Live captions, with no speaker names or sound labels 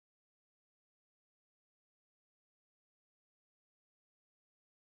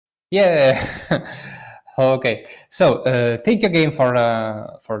Yeah. Okay. So thank you again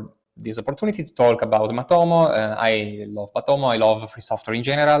for this opportunity to talk about Matomo. I love Matomo. I love free software in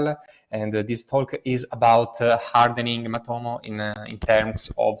general, and this talk is about hardening Matomo in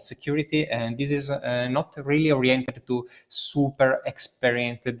terms of security. And this is not really oriented to super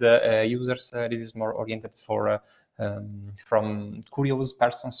experienced users. This is more oriented for from curious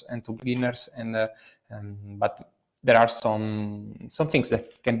persons and to beginners. But there are some things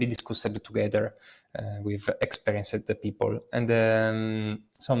that can be discussed together with experienced people. And I'm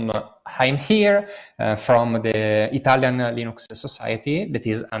here from the Italian Linux Society, that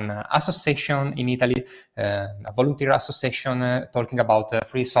is an association in Italy, a volunteer association talking about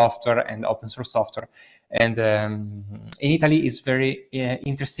free software and open source software. And in Italy, it's very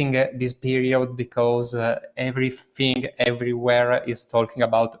interesting this period because everything everywhere is talking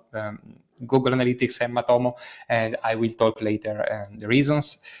about Google Analytics and Matomo, and I will talk later the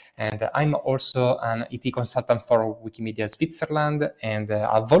reasons. And I'm also an IT consultant for Wikimedia Switzerland and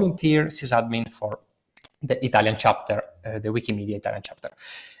a volunteer sysadmin for the Italian chapter, the Wikimedia Italian chapter.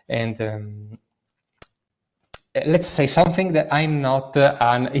 And let's say something that I'm not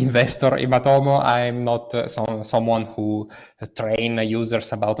an investor in Matomo. I'm not someone who train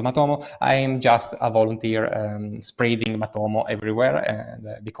users about Matomo. I'm just a volunteer spreading Matomo everywhere,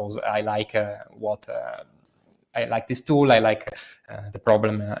 and because I like I like this tool. I like the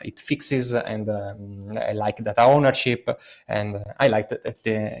problem it fixes, and I like data ownership, and I like that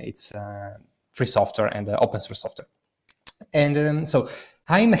it's free software and open source software. And so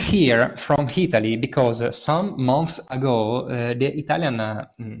I'm here from Italy because some months ago, the Italian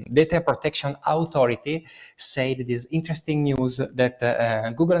Data Protection Authority said this interesting news that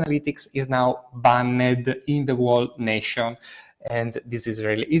Google Analytics is now banned in the whole nation. And this is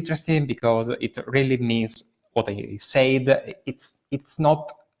really interesting because it really means what I said. It's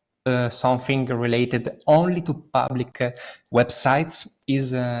not something related only to public websites,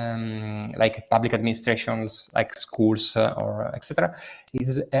 is like public administrations like schools or etc.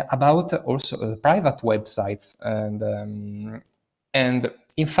 Is about also private websites, and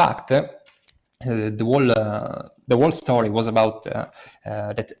in fact the whole story was about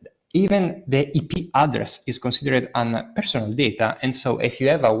that even the IP address is considered personal data. And so if you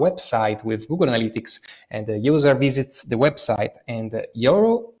have a website with Google Analytics and the user visits the website and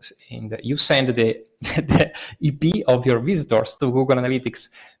you send the IP of your visitors to Google Analytics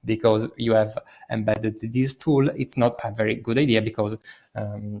because you have embedded this tool, it's not a very good idea because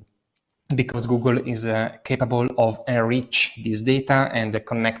Google is capable of enrich this data and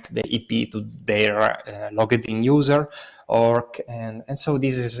connect the IP to their logged in user, and so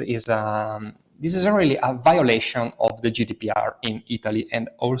this is really a violation of the GDPR in Italy and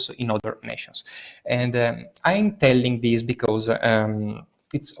also in other nations. And I'm telling this because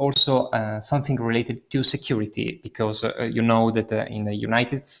it's also something related to security, because you know that in the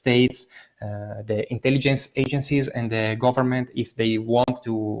United States, the intelligence agencies and the government, if they want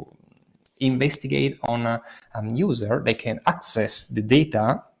to investigate on a user, they can access the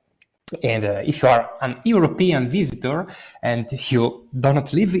data. And if you are an European visitor and you do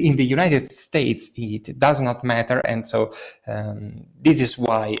not live in the United States, it does not matter. And so this is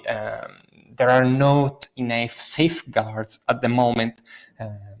why there are not enough safeguards at the moment.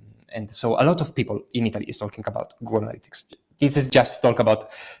 And so a lot of people in Italy is talking about Google Analytics. This is just talk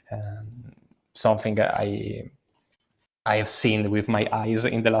about something I have seen with my eyes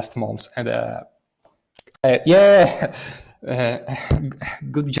in the last months. And yeah,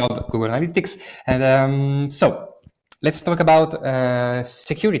 good job, Google Analytics. And so let's talk about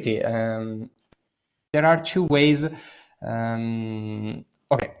security. There are two ways.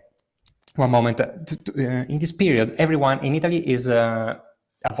 Okay, one moment. In this period, everyone in Italy is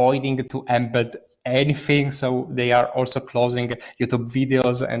avoiding to embed anything, so they are also closing YouTube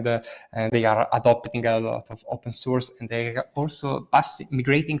videos, and they are adopting a lot of open source, and they are also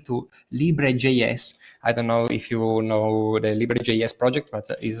migrating to Libre.js. I don't know if you know the Libre.js project, but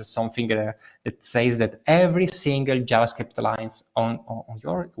it's something that says that every single JavaScript lines on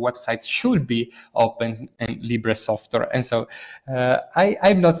your website should be open and Libre software. And so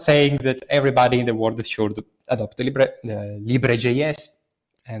I'm not saying that everybody in the world should adopt Libre.js,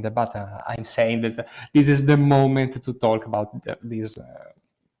 but I'm saying that this is the moment to talk about this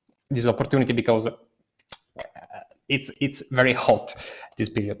opportunity, because it's very hot this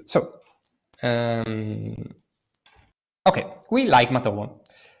period. So okay, we like Matomo.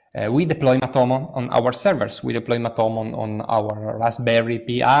 We deploy Matomo on our servers. We deploy Matomo on our Raspberry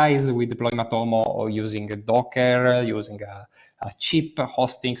Pis. We deploy Matomo using Docker, using a cheap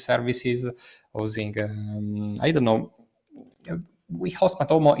hosting services, using I don't know. we host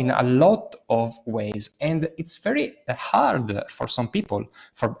Matomo in a lot of ways, and it's very hard for some people,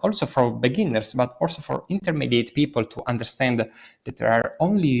 also for beginners, but also for intermediate people to understand that there are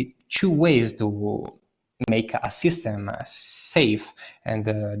only two ways to make a system safe. And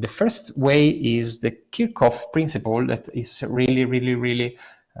the first way is the Kirchhoff principle that is really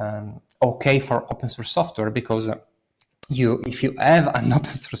okay for open source software, because if you have an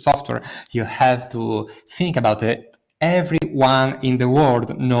open source software, you have to think about it. Everyone in the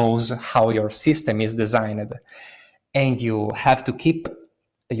world knows how your system is designed, and you have to keep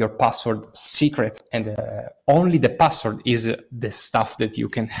your password secret, and only the password is the stuff that you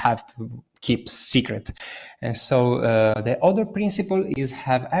can have to keep secret. And so the other principle is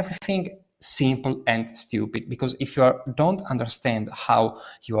have everything simple and stupid, because if you don't understand how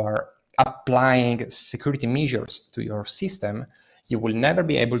you are applying security measures to your system, you will never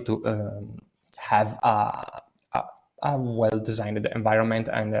be able to have a well-designed environment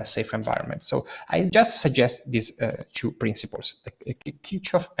and a safe environment. So I just suggest these two principles, the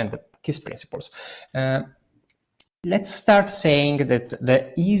Kirchhoff and the KISS principles. Let's start saying that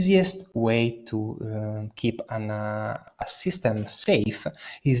the easiest way to keep a system safe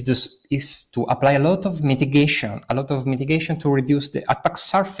is to apply a lot of mitigation to reduce the attack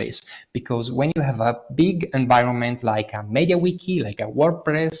surface. Because when you have a big environment like a MediaWiki, like a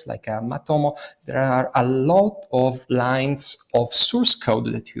WordPress, like a Matomo, there are a lot of lines of source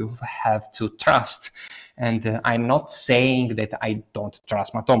code that you have to trust. And I'm not saying that I don't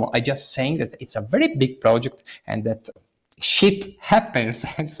trust Matomo. I'm just saying that it's a very big project and that shit happens.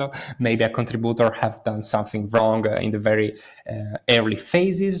 And so maybe a contributor have done something wrong in the very early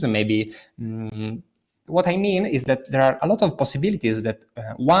phases. Maybe what I mean is that there are a lot of possibilities that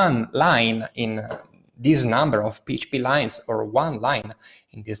one line in this number of PHP lines, or one line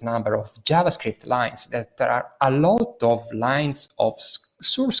in this number of JavaScript lines, that there are a lot of lines of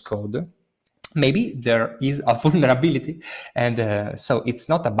source code. Maybe there is a vulnerability, and so it's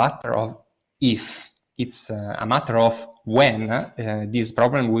not a matter of if, it's a matter of when this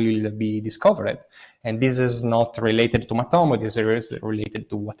problem will be discovered. And this is not related to Matomo, this is related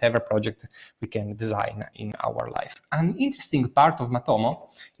to whatever project we can design in our life. An interesting part of Matomo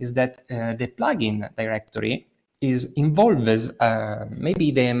is that the plugin directory involves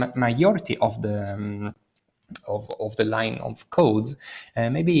maybe the majority of the line of codes,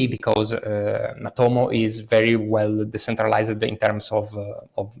 maybe because Matomo is very well decentralized in terms of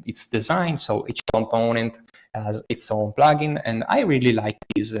its design, so each component has its own plugin, and I really like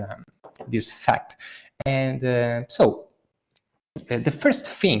this fact. And so the first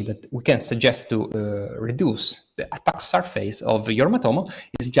thing that we can suggest to reduce the attack surface of your Matomo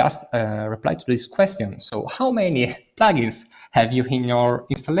is just reply to this question. So how many plugins have you in your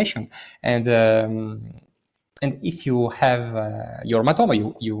installation? And if you have your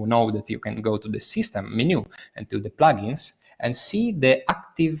Matomo, you know that you can go to the system menu and to the plugins and see the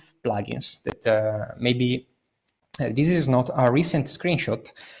active plugins that maybe this is not a recent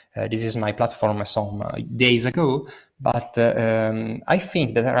screenshot. This is my platform some days ago, but I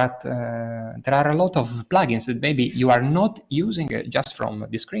think that there are a lot of plugins that maybe you are not using just from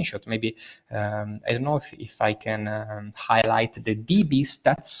the screenshot. Maybe, I don't know if I can highlight the DB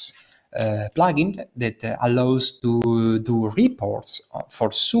stats plugin that allows to do reports for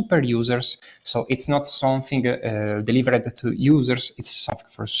super users. So it's not something delivered to users, it's something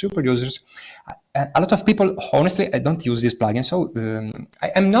for super users. A lot of people, honestly, I don't use this plugin. So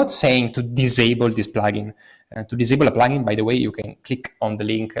I'm not saying to disable this plugin. To disable a plugin, by the way, you can click on the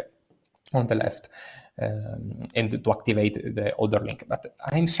link on the left and to activate the other link. But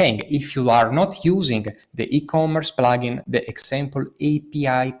I'm saying if you are not using the e-commerce plugin, the example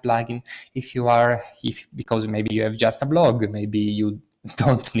API plugin, because maybe you have just a blog, maybe you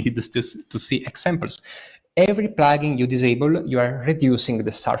don't need to see examples. Every plugin you disable, you are reducing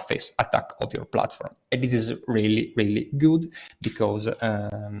the surface attack of your platform. And this is really, really good because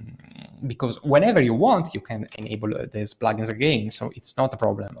whenever you want, you can enable these plugins again. So it's not a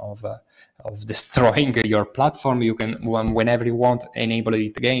problem of destroying your platform. You can, whenever you want, enable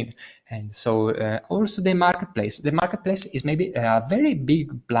it again. And so also the marketplace. The marketplace is maybe a very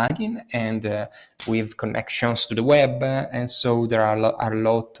big plugin and with connections to the web. And so there are a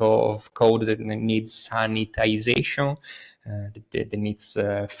lot of code that needs sanitization, that needs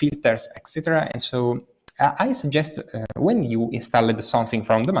filters, etc. And so I suggest when you installed something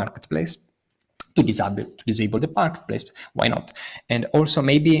from the marketplace, to disable the marketplace. Why not? And also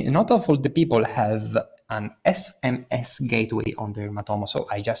maybe not all the people have an SMS gateway on their Matomo. So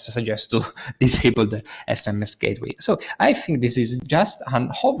I just suggest to disable the SMS gateway. So I think this is just an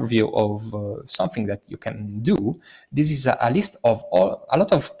overview of something that you can do. This is a list of a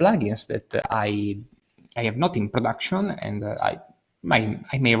lot of plugins that I have not in production, and I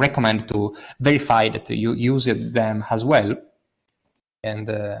may recommend to verify that you use them as well. And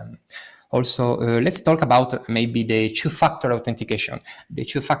also, let's talk about maybe the two-factor authentication. The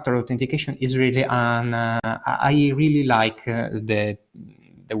two-factor authentication is really I really like the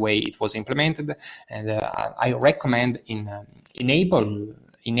way it was implemented, and I recommend enabling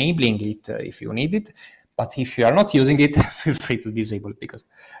it if you need it. But if you are not using it, feel free to disable it, because,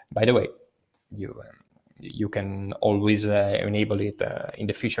 by the way, you can always enable it in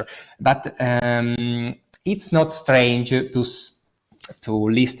the future. But it's not strange to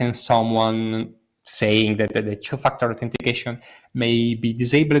listen someone saying that the two-factor authentication may be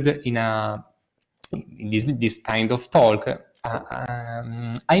disabled in this kind of talk.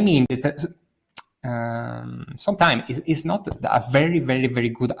 I mean that sometimes it's not a very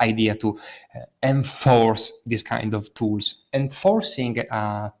good idea to enforce this kind of tools. Enforcing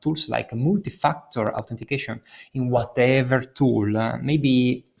tools like multi-factor authentication in whatever tool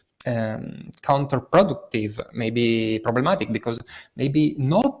maybe counterproductive, maybe problematic, because maybe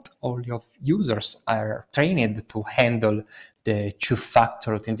not all your users are trained to handle the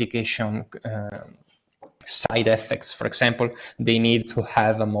two-factor authentication side effects. For example, they need to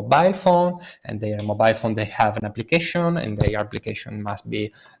have a mobile phone, and their mobile phone they have an application, and their application must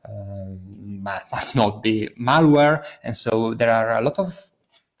not be malware, and so there are a lot of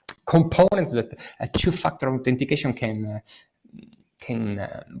components that a two-factor authentication can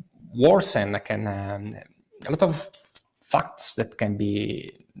worsen, a lot of facts that can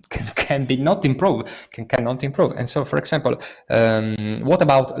be not improved, cannot improve. And so, for example, what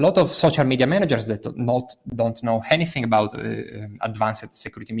about a lot of social media managers that don't know anything about advanced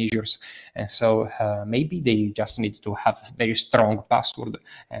security measures, and so maybe they just need to have a very strong password,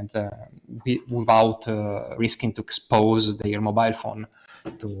 and without risking to expose their mobile phone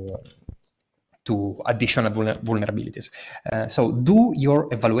to additional vulnerabilities. So do your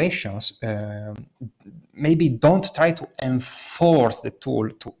evaluations. Maybe don't try to enforce the tool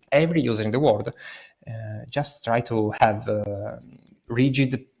to every user in the world. Just try to have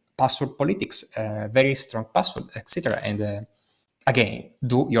rigid password politics, very strong password, etc. And again,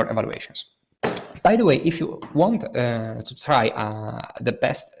 do your evaluations. By the way, if you want to try the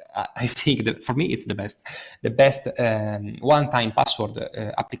best, I think that for me it's the best one-time password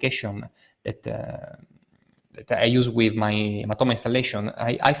application that I use with my Matomo installation.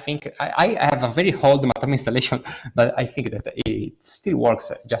 I think I have a very old Matomo installation, but I think that it still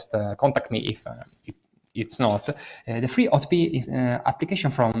works. Just contact me if it's not. The free OTP is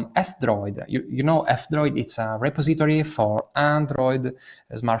application from F-Droid. You know F-Droid, it's a repository for Android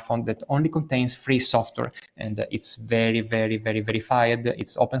smartphone that only contains free software, and it's very verified.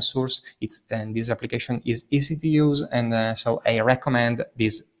 It's open source. And this application is easy to use, and so I recommend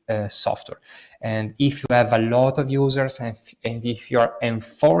this software. And if you have a lot of users and if you're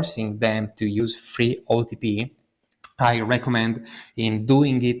enforcing them to use free OTP, I recommend in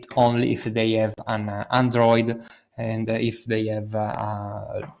doing it only if they have an Android, and if they have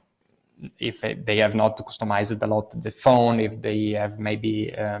not customized a lot the phone, if they have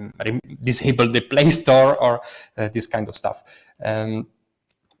maybe disabled the Play Store or this kind of stuff. So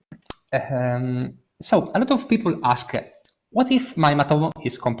a lot of people ask, what if my Matomo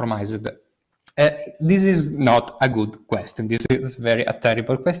is compromised? This is not a good question. This is a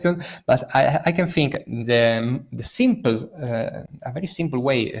terrible question, but I can think the simple, a very simple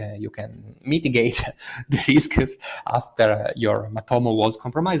way you can mitigate the risks after your Matomo was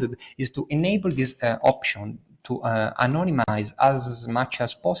compromised is to enable this option to anonymize as much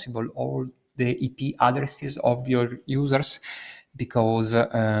as possible all the IP addresses of your users. Because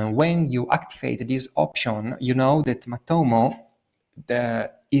when you activate this option, you know that Matomo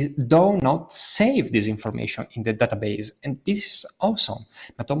do not save this information in the database, and this is awesome.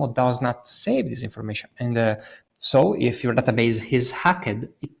 Matomo does not save this information, and so if your database is hacked,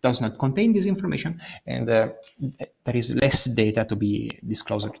 it does not contain this information, and there is less data to be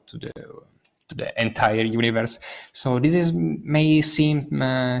disclosed to the entire universe. So this may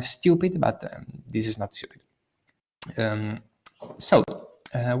seem stupid, but this is not stupid. So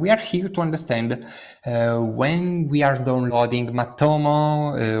we are here to understand when we are downloading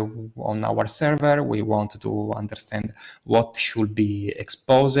Matomo on our server, we want to understand what should be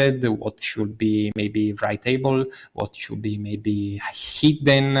exposed, what should be maybe writable, what should be maybe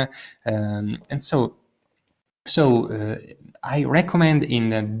hidden. And so So I recommend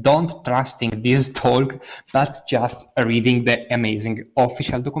don't trusting this talk, but just reading the amazing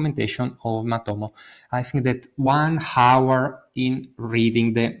official documentation of Matomo. I think that 1 hour in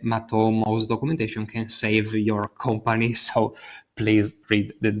reading the Matomo's documentation can save your company. So please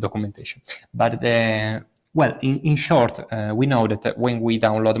read the documentation. But well, in short, we know that when we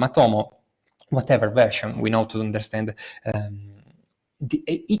download Matomo, whatever version, we know to understand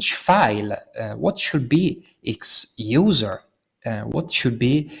each file, what should be its user, what should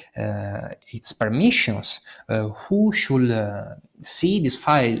be its permissions, who should see this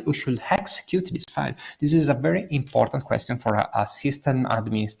file, who should execute this file. This is a very important question for a system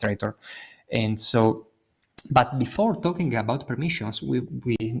administrator. And so, but before talking about permissions, we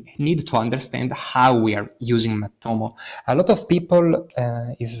need to understand how we are using Matomo. A lot of people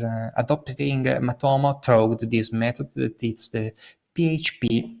is adopting Matomo through this method that it's the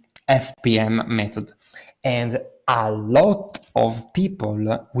PHP FPM method. And a lot of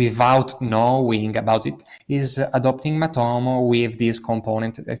people, without knowing about it, is adopting Matomo with this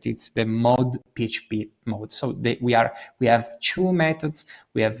component that it's the mod PHP mode. So we have two methods.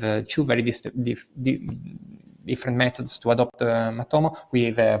 We have two very different methods to adopt Matomo.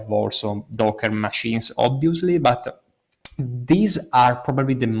 We have also Docker machines, obviously, but these are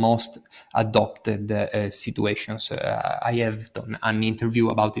probably the most adopted situations. I have done an interview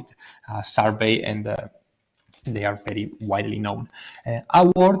about it, a survey, and they are very widely known. A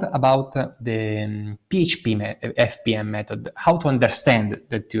word about the PHP FPM method, how to understand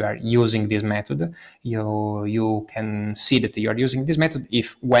that you are using this method. You can see that you are using this method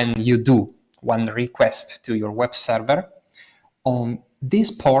if when you do one request to your web server, on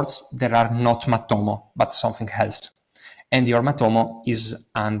these ports there are not Matomo, but something else. And your Matomo is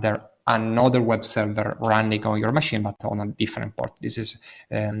under another web server running on your machine, but on a different port. This is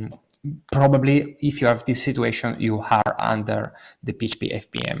probably, if you have this situation, you are under the PHP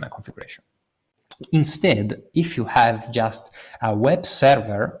FPM configuration. Instead, if you have just a web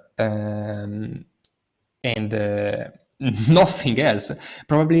server and nothing else,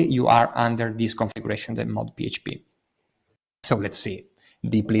 probably you are under this configuration, the mod PHP. So let's see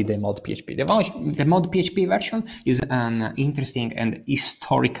deeply the mod PHP. The mod PHP version is an interesting and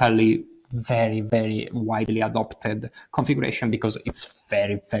historically very, very widely adopted configuration because it's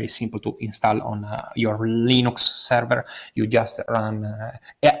very, very simple to install on your Linux server. You just run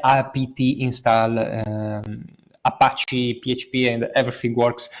apt install Apache, PHP, and everything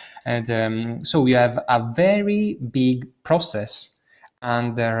works. And so you have a very big process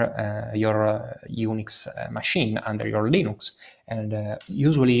under your Unix machine, under your Linux. And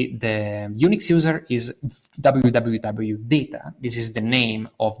usually the Unix user is www.data. This is the name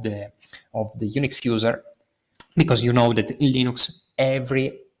of the Unix user, because you know that in Linux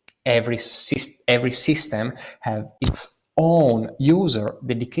every system have its own user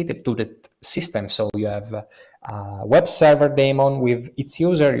dedicated to that system. So you have a web server daemon with its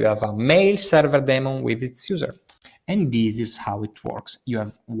user, you have a mail server daemon with its user. And this is how it works. You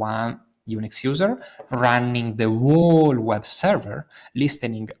have one Unix user running the whole web server,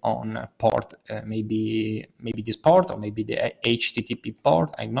 listening on port, maybe this port or maybe the HTTP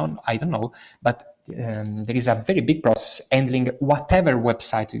port. I don't know, but there is a very big process handling whatever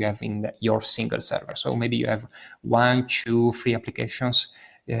website you have in your single server. So maybe you have 1, 2, 3 applications,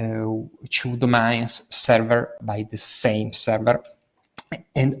 2 domains server by the same server,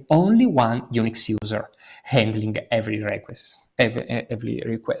 and only one Unix user handling every request.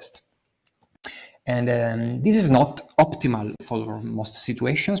 And this is not optimal for most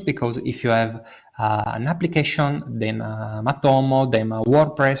situations, because if you have an application, then Matomo, then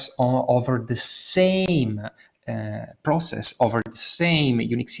WordPress over the same process, over the same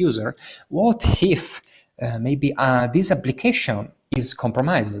Unix user, what if maybe this application is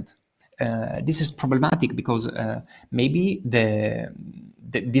compromised? This is problematic because maybe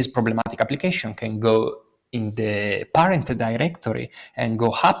this problematic application can go in the parent directory and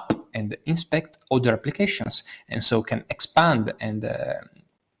go up and inspect other applications, and so can expand and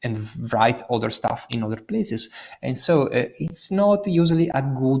write other stuff in other places. And so it's not usually a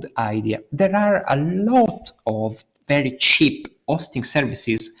good idea. There are a lot of very cheap hosting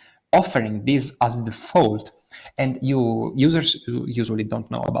services offering this as default, and users usually don't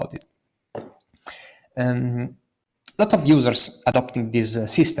know about it. A lot of users adopting this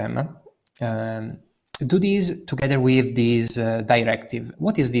system do this together with this directive.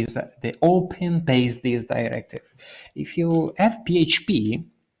 What is this? The open base this directive. If you have PHP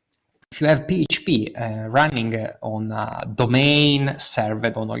running on a domain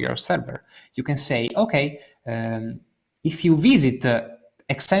served on your server, you can say, okay, if you visit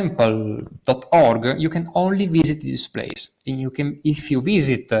example.org, you can only visit this place. And if you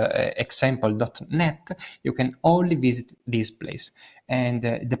visit example.net, you can only visit this place. And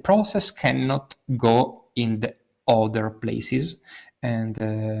the process cannot go in the other places. And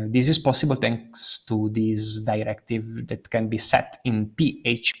this is possible thanks to this directive that can be set in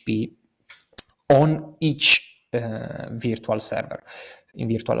PHP on each virtual server, in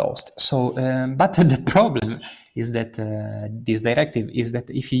virtual host. So, but the problem is that this directive is that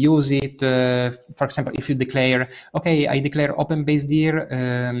if you use it, for example, if you declare, okay, I declare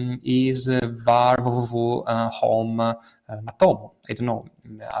openbasedir is var www home Matomo, I don't know,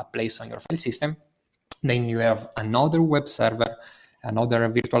 a place on your file system, then you have another web server, another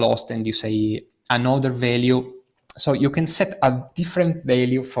virtual host, and you say another value. So you can set a different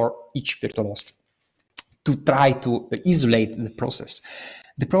value for each virtual host to try to isolate the process.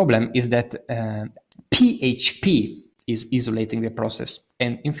 The problem is that PHP is isolating the process.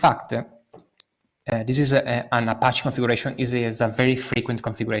 And in fact, this is an Apache configuration, is a very frequent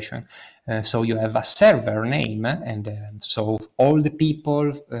configuration. So you have a server name, and so all the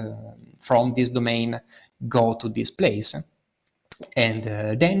people from this domain go to this place. And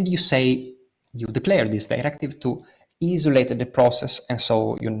then you declare this directive to isolate the process, and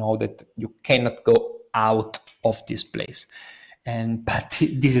so you know that you cannot go out of this place. But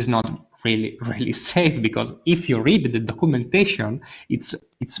this is not really safe, because if you read the documentation, it's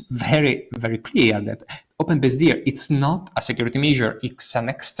very clear that openbasedir, it's not a security measure, it's an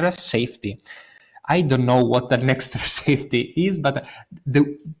extra safety. I don't know what an extra safety is, but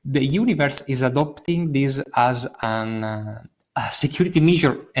the universe is adopting this as a security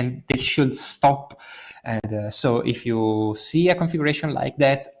measure, and they should stop. And so if you see a configuration like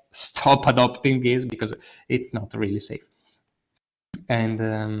that, stop adopting this, because it's not really safe.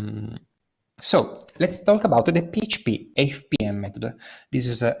 And so let's talk about the PHP FPM method. This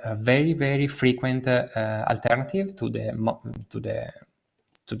is a very frequent alternative to the mod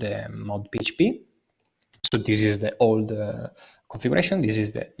PHP. So this is the old configuration. This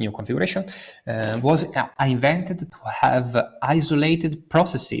is the new configuration. Was invented to have isolated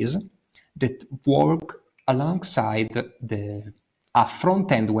processes that work alongside a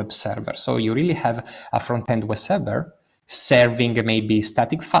front-end web server. So you really have a front-end web server serving maybe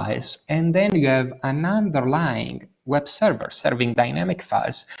static files, and then you have an underlying web server serving dynamic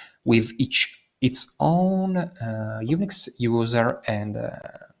files with its own Unix user, and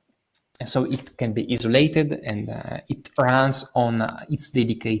so it can be isolated, and it runs on its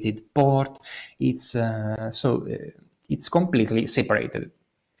dedicated port. It's completely separated.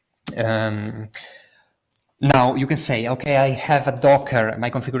 Now you can say, okay, I have a Docker, my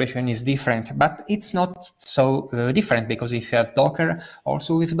configuration is different, but it's not so different, because if you have Docker,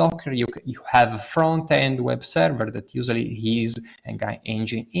 also with Docker, you have a front-end web server that usually is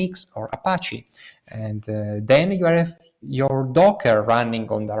Nginx or Apache, and then you have your Docker running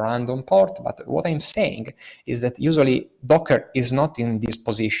on the random port. But what I'm saying is that usually Docker is not in this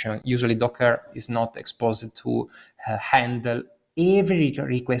position. Usually Docker is not exposed to handle every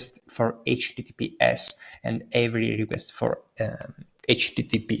request for HTTPS and every request for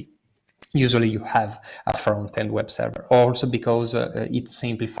HTTP. Usually you have a front-end web server, also because it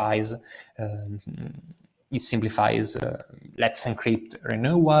simplifies let's encrypt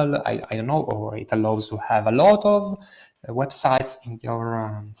renewal, I don't know, or it allows to have a lot of websites in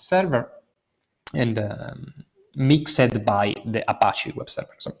your server, and mixed by the Apache web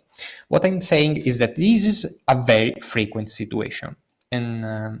server. So what I'm saying is that this is a very frequent situation,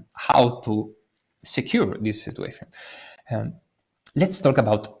 and how to secure this situation. Let's talk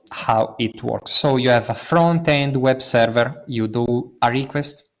about how it works. So you have a front-end web server, you do a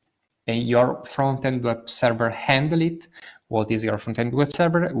request, and your front-end web server handle it. What is your front-end web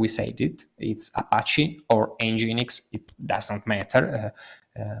server? We said it. It's Apache or Nginx. It does not matter.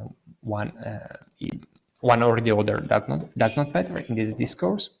 One or the other does not matter in this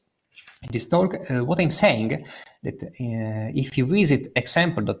discourse. In this talk, what I'm saying that if you visit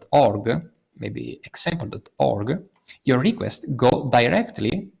example.org, maybe example.org, your request go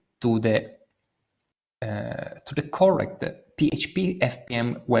directly to the correct PHP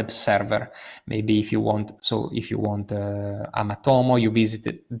FPM web server. Maybe if you want, a Matomo, you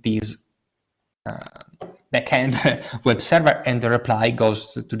visit this backend web server, and the reply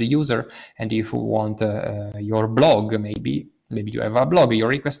goes to the user. And if you want your blog, maybe you have a blog, your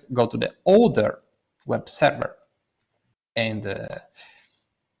request go to the other web server. And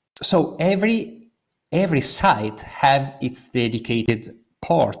so every site have its dedicated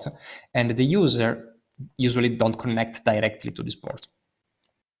port, and the user usually don't connect directly to this port.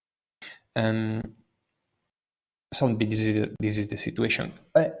 So this is the situation.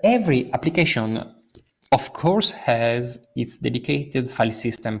 Every application, of course, has its dedicated file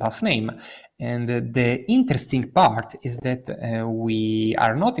system path name. And the interesting part is that we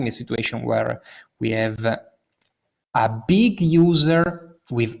are not in a situation where we have a big user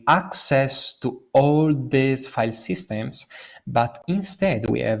with access to all these file systems, but instead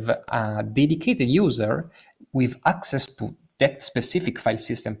we have a dedicated user with access to that specific file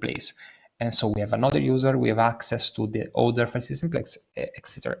system place. And so we have another user, we have access to the other file system place,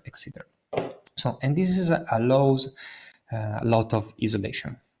 etc., etc. So, and this is allows a lot of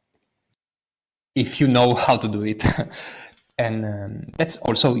isolation if you know how to do it. And that's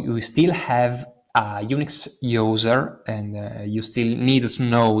also, you still have a Unix user, and you still need to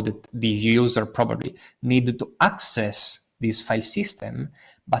know that this user probably needed to access this file system,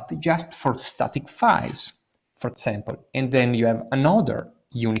 but just for static files, for example. And then you have another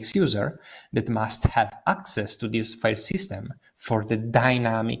Unix user that must have access to this file system for the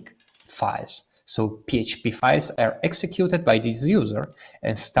dynamic files. So PHP files are executed by this user,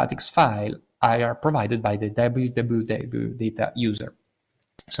 and statics files are provided by the www data user.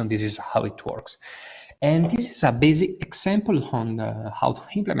 So this is how it works. And this is a basic example on how to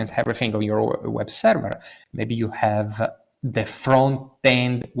implement everything on your web server. Maybe you have the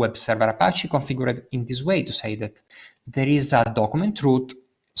front-end web server Apache configured in this way to say that there is a document root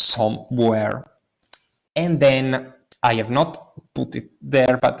somewhere. And then I have not put it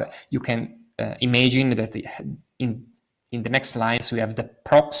there, but you can imagine that in the next lines we have the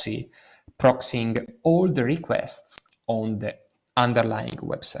proxy proxying all the requests on the underlying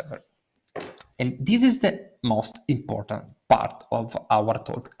web server. And this is the most important part of our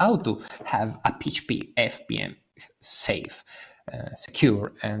talk, how to have a PHP FPM safe,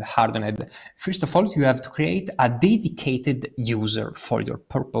 secure, and hardened. First of all, you have to create a dedicated user for your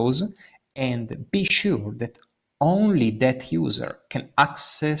purpose, and be sure that only that user can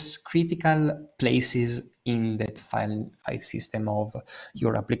access critical places in that file system of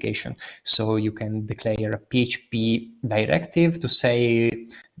your application. So you can declare a PHP directive to say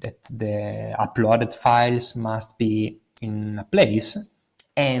that the uploaded files must be in a place,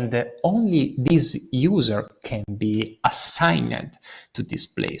 and only this user can be assigned to this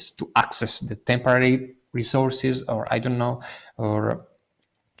place to access the temporary resources, or I don't know, or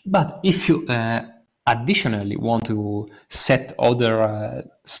but if you additionally want to set other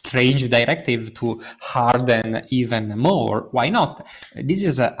strange directive to harden even more, why not? This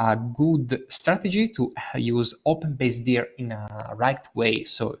is a good strategy to use open-based-dir in a right way.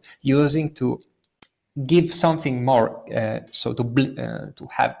 So using to give something more, so to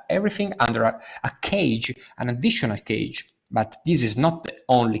have everything under a cage, an additional cage. But this is not the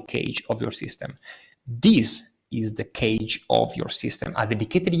only cage of your system. This is the cage of your system, a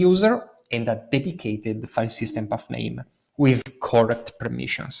dedicated user and a dedicated file system path name with correct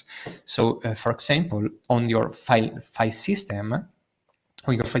permissions. So, for example, on your file system,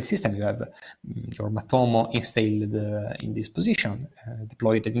 on your file system, you have your Matomo installed in this position,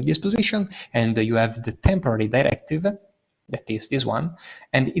 deployed in this position, and you have the temporary directive, that is this one,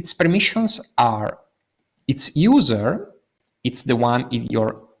 and its permissions are its user, it's the one in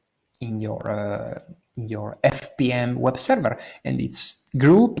your FPM web server, and its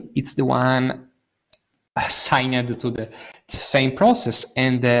group, it's the one assigned to the same process.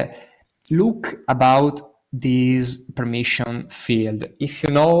 And look about this permission field. If you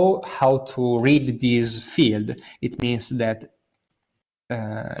know how to read this field, it means that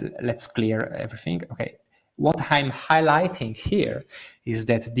let's clear everything. Okay, what I'm highlighting here is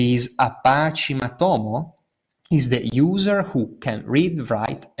that this Apache Matomo is the user who can read,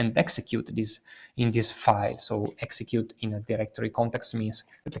 write, and execute this in this file. So execute in a directory context means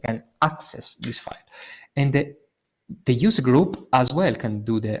that they can access this file. And the user group as well can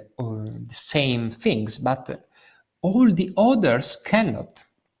do the same things, but all the others cannot.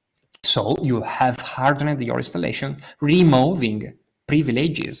 So you have hardened your installation, removing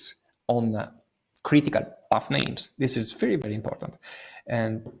privileges on critical path names. This is very, very important.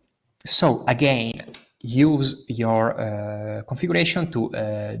 And so again, use your configuration to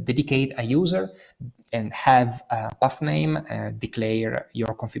dedicate a user and have a path name, declare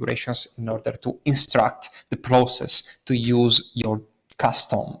your configurations in order to instruct the process to use your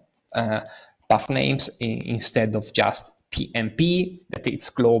custom path names instead of just TMP, that it's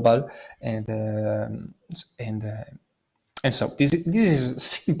global, and so this is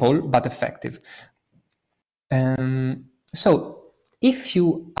simple but effective. So if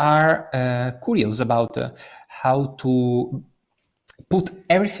you are curious about how to put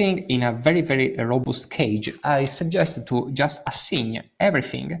everything in a very, very robust cage, I suggest to just assign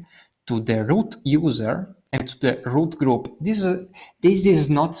everything to the root user and to the root group. This is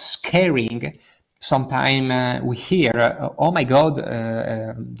not scaring. Sometimes we hear, oh my God,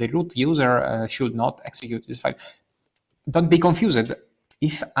 the root user should not execute this file. Don't be confused.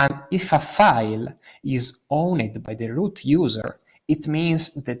 If a file is owned by the root user, it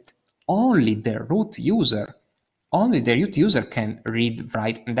means that only the root user can read,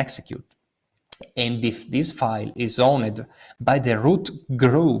 write, and execute. And if this file is owned by the root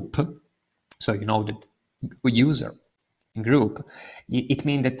group, so you know that user group, it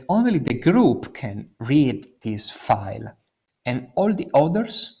means that only the group can read this file, and all the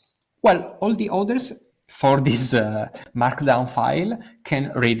others, well, all the others for this markdown file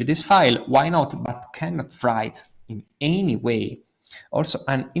can read this file. Why not? But cannot write in any way. Also,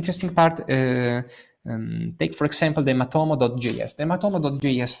 an interesting part, take for example the Matomo.js. The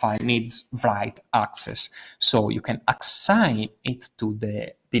Matomo.js file needs write access, so you can assign it to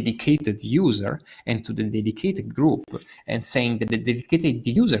the dedicated user and to the dedicated group, and saying that the dedicated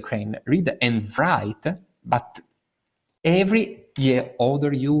user can read and write, but every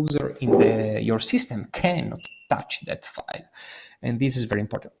other user in your system cannot touch that file. And this is very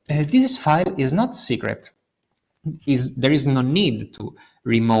important. This file is not secret. There is no need to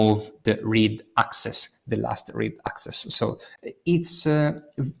remove the read access, the last read access. So it's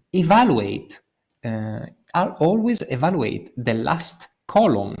always evaluate the last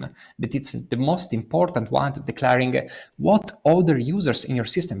column, that it's the most important one, declaring what other users in your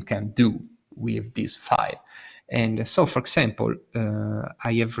system can do with this file. And so, for example,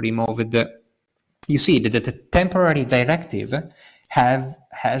 I have removed, you see that the temporary directive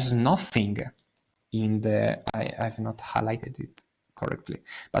has nothing in the, I've not highlighted it correctly,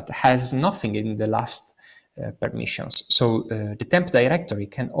 but has nothing in the last permissions. So the temp directory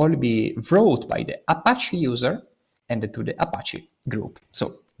can only be wrote by the Apache user and to the Apache group.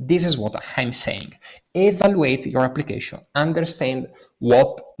 So this is what I'm saying. Evaluate your application, understand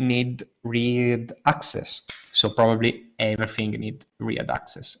what need read access. So probably everything need read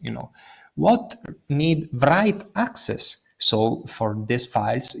access, you know. What need write access? So for these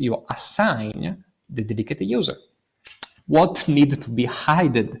files, you assign the dedicated user. What need to be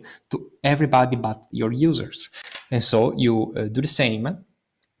hidden to everybody but your users? And so you do the same,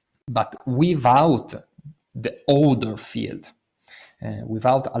 but without the other field,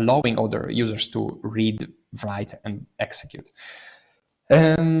 without allowing other users to read, write, and execute.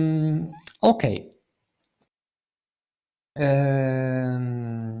 Okay.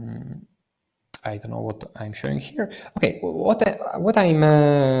 I don't know what I'm showing here. Okay, what I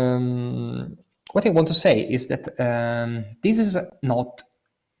want to say is that this is not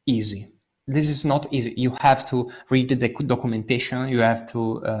easy. This is not easy. You have to read the documentation. You have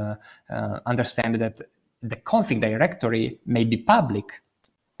to understand that the config directory may be public,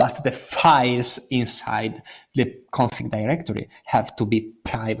 but the files inside the config directory have to be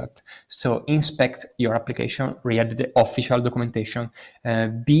private. So inspect your application, read the official documentation,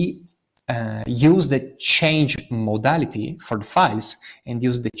 use the change modality for the files, and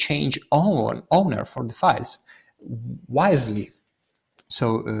use the change owner for the files wisely.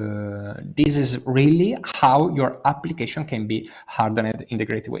 So this is really how your application can be hardened in the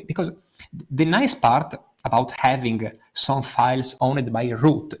great way. Because the nice part about having some files owned by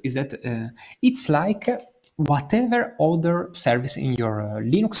root is that it's like whatever other service in your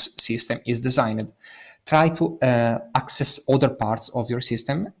Linux system is designed. Try to access other parts of your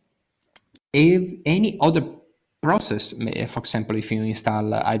system. If any other process, for example, if you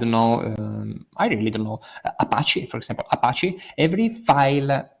install, I don't know, I really don't know, Apache, for example, Apache, every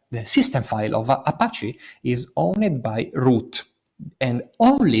file, the system file of Apache is owned by root, and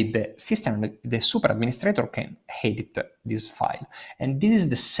only the system, the super administrator can edit this file. And this is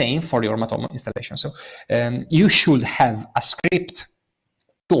the same for your Matomo installation. So you should have a script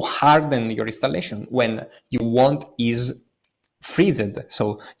to harden your installation when you want is freezed.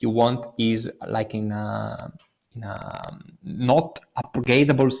 So you want is like in a not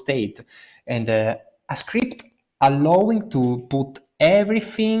upgradable state, and a script allowing to put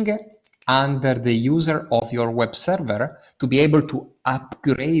everything under the user of your web server to be able to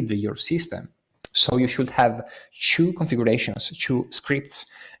upgrade your system. So you should have two configurations, two scripts,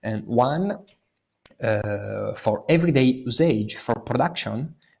 and one for everyday usage for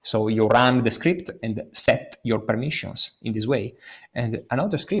production. So you run the script and set your permissions in this way, and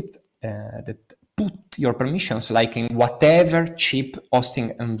another script that put your permissions like in whatever cheap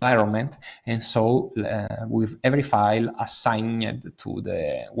hosting environment, and so with every file assigned to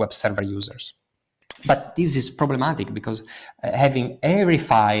the web server users. But this is problematic because having every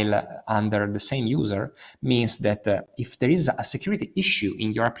file under the same user means that if there is a security issue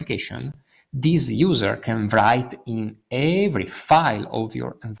in your application, this user can write in every file of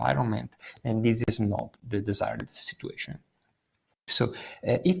your environment, and this is not the desired situation. So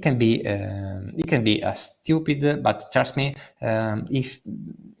it can be stupid, but trust me, if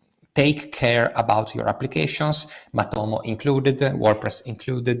take care about your applications, Matomo included, WordPress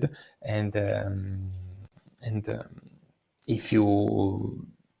included, and if you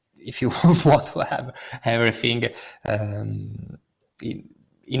want to have everything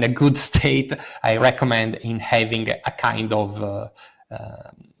in a good state, I recommend in having a kind of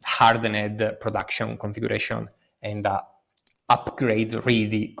hardened production configuration and upgrade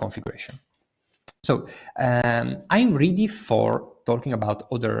ready configuration. So I'm ready for talking about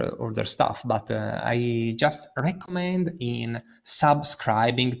other stuff, but I just recommend in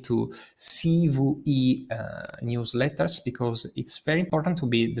subscribing to CVE newsletters, because it's very important to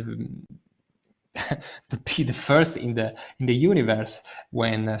be the first in the universe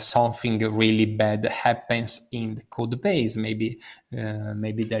when something really bad happens in the code base. Maybe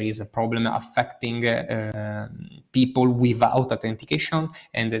there is a problem affecting people without authentication,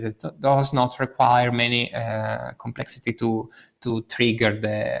 and it does not require many complexity to trigger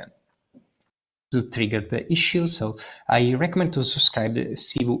the issue. So I recommend to subscribe to the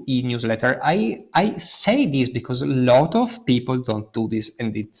CVE newsletter. I say this because a lot of people don't do this,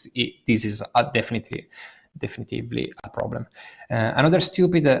 and this is definitely a problem. Another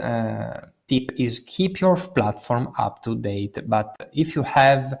stupid tip is keep your platform up to date, but if you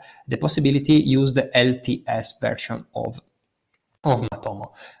have the possibility, use the LTS version of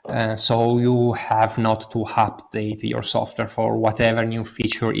Matomo. So you have not to update your software for whatever new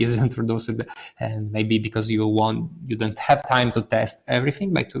feature is introduced, and maybe because you don't have time to test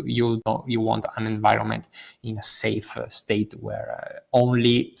everything, but you want an environment in a safe state where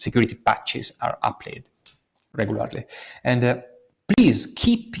only security patches are updated regularly. And please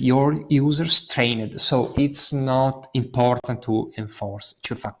keep your users trained. So it's not important to enforce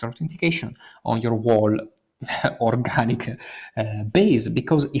two-factor authentication on your whole organic base,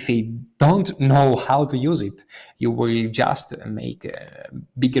 because if you don't know how to use it, you will just make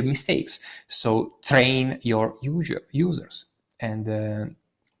bigger mistakes. So train your users, and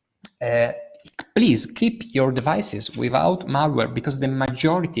please keep your devices without malware, because the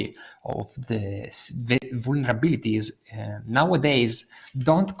majority of the vulnerabilities nowadays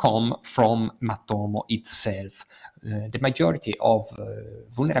don't come from Matomo itself. The majority of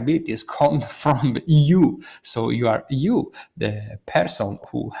vulnerabilities come from you. So you are the person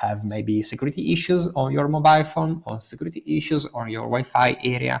who have maybe security issues on your mobile phone, or security issues on your Wi-Fi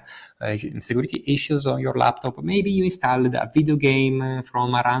area, security issues on your laptop. Maybe you installed a video game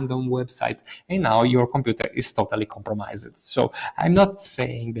from a random website, and now your computer is totally compromised. So I'm not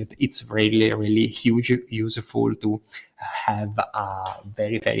saying that it's really huge useful to have a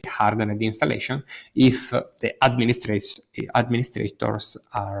very hardened installation if the administrators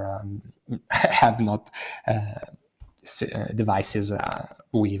are have not devices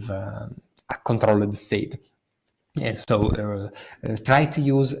with a controlled state. Yeah, so try to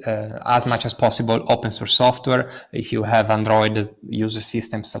use as much as possible open source software. If you have Android, use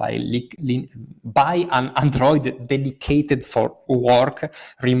systems like buy an Android dedicated for work,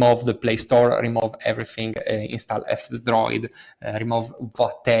 remove the Play Store, remove everything, install F-Droid, remove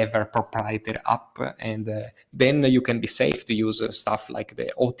whatever proprietary app, and then you can be safe to use stuff like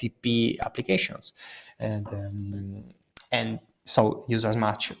the OTP applications, and so use as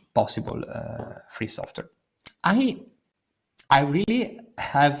much possible free software. I really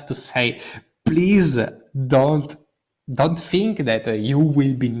have to say, please don't think that you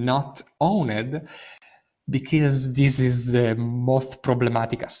will be not owned, because this is the most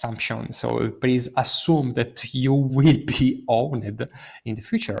problematic assumption. So please assume that you will be owned in the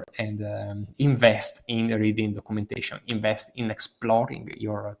future, and invest in reading documentation, invest in exploring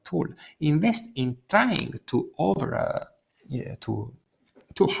your tool, invest in trying to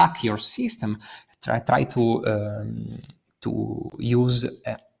to hack your system. Try to use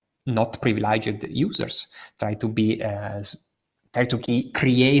not privileged users. Try to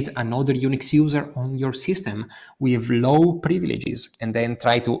create another Unix user on your system with low privileges, and then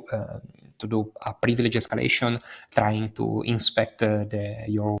try to do a privilege escalation, trying to inspect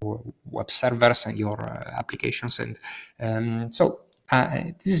your web servers and your applications. And so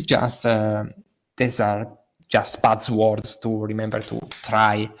this is just these are just buzzwords to remember to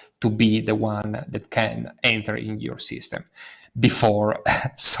try to be the one that can enter in your system before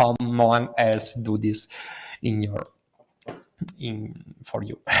someone else do this for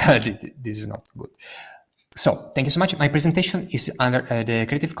you. This is not good. So thank you so much. My presentation is under the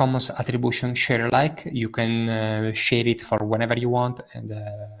Creative Commons Attribution Share Alike. You can share it for whenever you want, and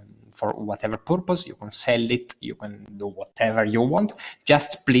for whatever purpose. You can sell it, you can do whatever you want.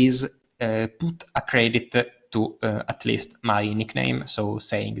 Just please put a credit to at least my nickname, so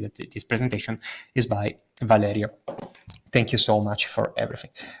saying that this presentation is by Valerio. Thank you so much for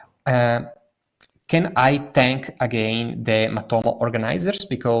everything. Can I thank again the Matomo organizers,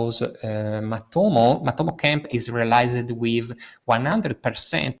 because MatomoCamp is realized with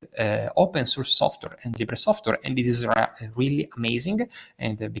 100% open source software and libre software, and this is really amazing.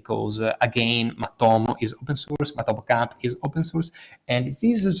 And because again, Matomo is open source, MatomoCamp is open source, and this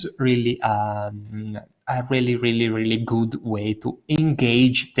is really a really good way to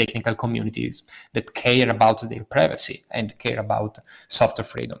engage technical communities that care about their privacy and care about software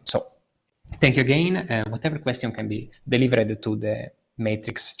freedom. So thank you again. Whatever question can be delivered to the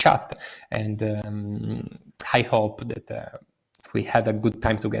Matrix chat, and I hope that we had a good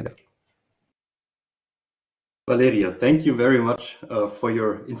time together. Valerio, thank you very much for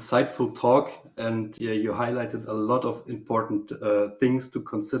your insightful talk, and you highlighted a lot of important things to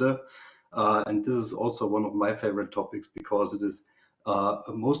consider. And this is also one of my favorite topics, because it is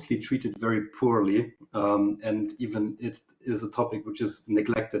mostly treated very poorly, and even it is a topic which is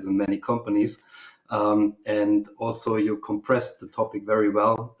neglected in many companies. And also you compressed the topic very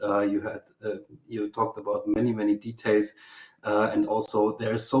well. You talked about many details, and also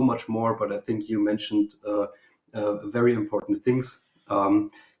there is so much more, but I think you mentioned very important things.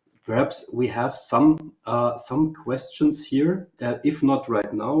 Perhaps we have some questions here. If not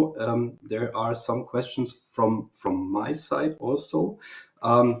right now, there are some questions from my side also,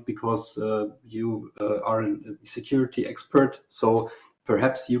 because you are a security expert. So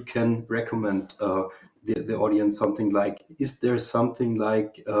perhaps you can recommend the audience something like, is there something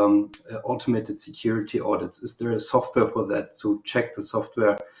like automated security audits? Is there a software for that, to check the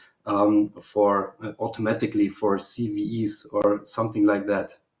software for automatically for CVEs or something like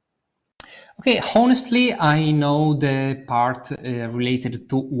that? Okay, honestly, I know the part related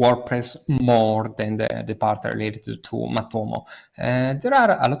to WordPress more than the part related to Matomo. There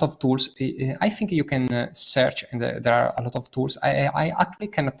are a lot of tools. I think you can search, and there are a lot of tools. I actually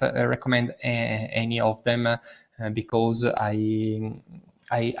cannot recommend any of them because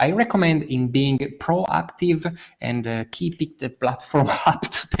I recommend in being proactive and keeping the platform up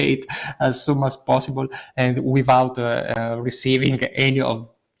to date as soon as possible, and without receiving any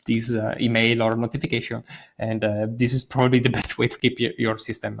of this email or notification. And this is probably the best way to keep your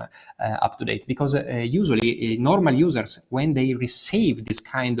system up to date, because usually normal users, when they receive this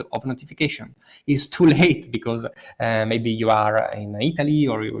kind of notification, is too late, because maybe you are in Italy,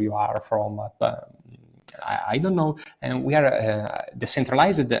 or you are from I don't know, and we are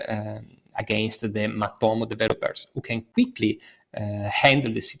decentralized against the Matomo developers, who can quickly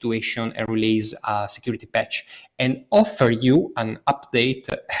handle the situation and release a security patch and offer you an update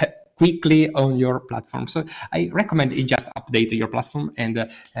quickly on your platform. So I recommend you just update your platform, and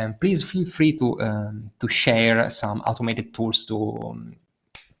please feel free to share some automated tools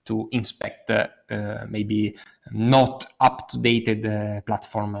to inspect maybe not up-to-date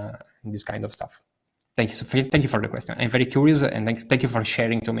platform and this kind of stuff. Thank you for the question. I'm very curious, and thank you for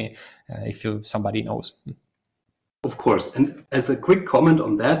sharing to me if somebody knows. Of course, and as a quick comment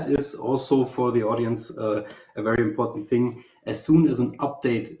on that is also for the audience a very important thing. As soon as an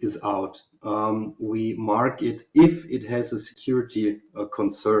update is out, we mark it, if it has a security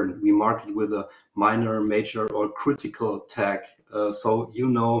concern, we mark it with a minor, major, or critical tag. So you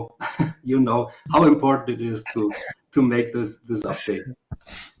know, you know how important it is to make this update.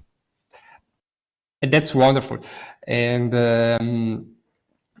 And that's wonderful. And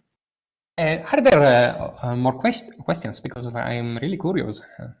are there more questions? Because I'm really curious.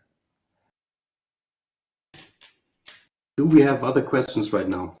 Do we have other questions right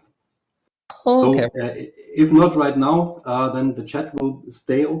now? Okay. So if not right now, then the chat will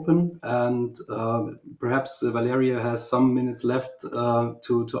stay open, and perhaps Valeria has some minutes left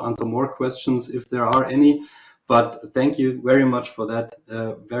to answer more questions if there are any. But thank you very much for that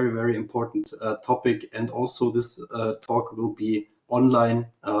very important topic. And also this talk will be online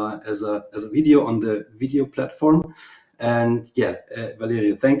as a video on the video platform. And yeah,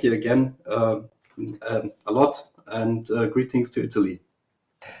 Valeria, thank you again a lot, and greetings to Italy.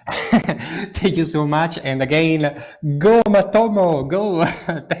 Thank you so much, and again, go Matomo, go!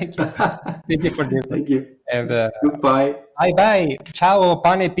 Thank you for this. Thank you. And goodbye. Bye bye. Ciao,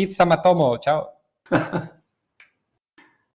 pane, pizza, Matomo. Ciao.